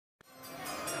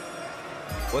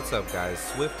What's up, guys?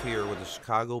 Swift here with the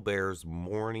Chicago Bears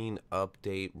morning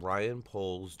update. Ryan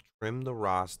Poles trimmed the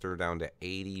roster down to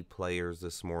 80 players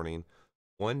this morning.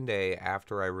 One day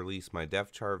after I released my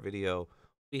depth chart video,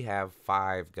 we have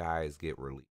 5 guys get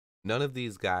released. None of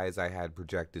these guys I had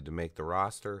projected to make the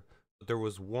roster, but there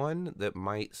was one that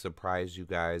might surprise you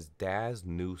guys. Dazz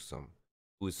Newsome,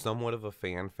 who is somewhat of a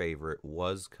fan favorite,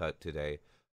 was cut today.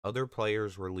 Other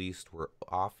players released were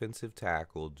offensive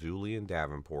tackle Julian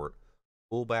Davenport,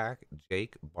 fullback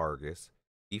Jake Bargas,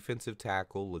 defensive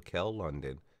tackle Lakel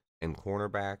London, and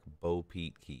cornerback Bo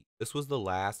Pete Keith. This was the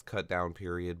last cut down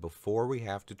period before we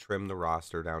have to trim the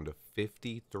roster down to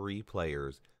 53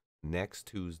 players next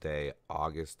Tuesday,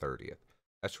 August 30th.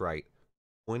 That's right,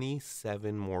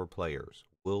 27 more players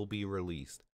will be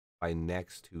released by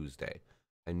next Tuesday.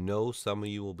 I know some of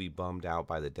you will be bummed out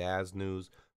by the Dazz news.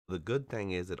 The good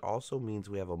thing is it also means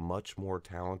we have a much more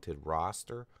talented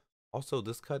roster. Also,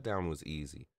 this cut down was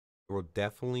easy. There will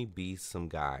definitely be some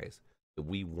guys that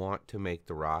we want to make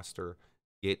the roster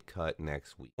get cut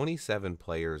next week. 27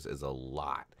 players is a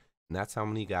lot, and that's how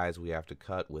many guys we have to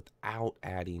cut without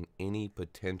adding any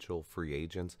potential free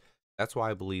agents. That's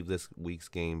why I believe this week's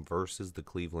game versus the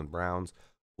Cleveland Browns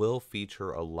will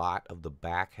feature a lot of the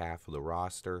back half of the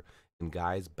roster and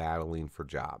guys battling for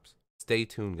jobs. Stay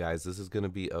tuned, guys. This is going to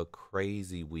be a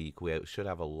crazy week. We should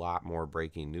have a lot more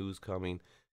breaking news coming.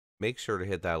 Make sure to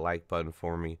hit that like button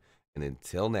for me. And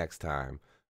until next time,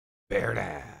 bear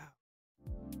down.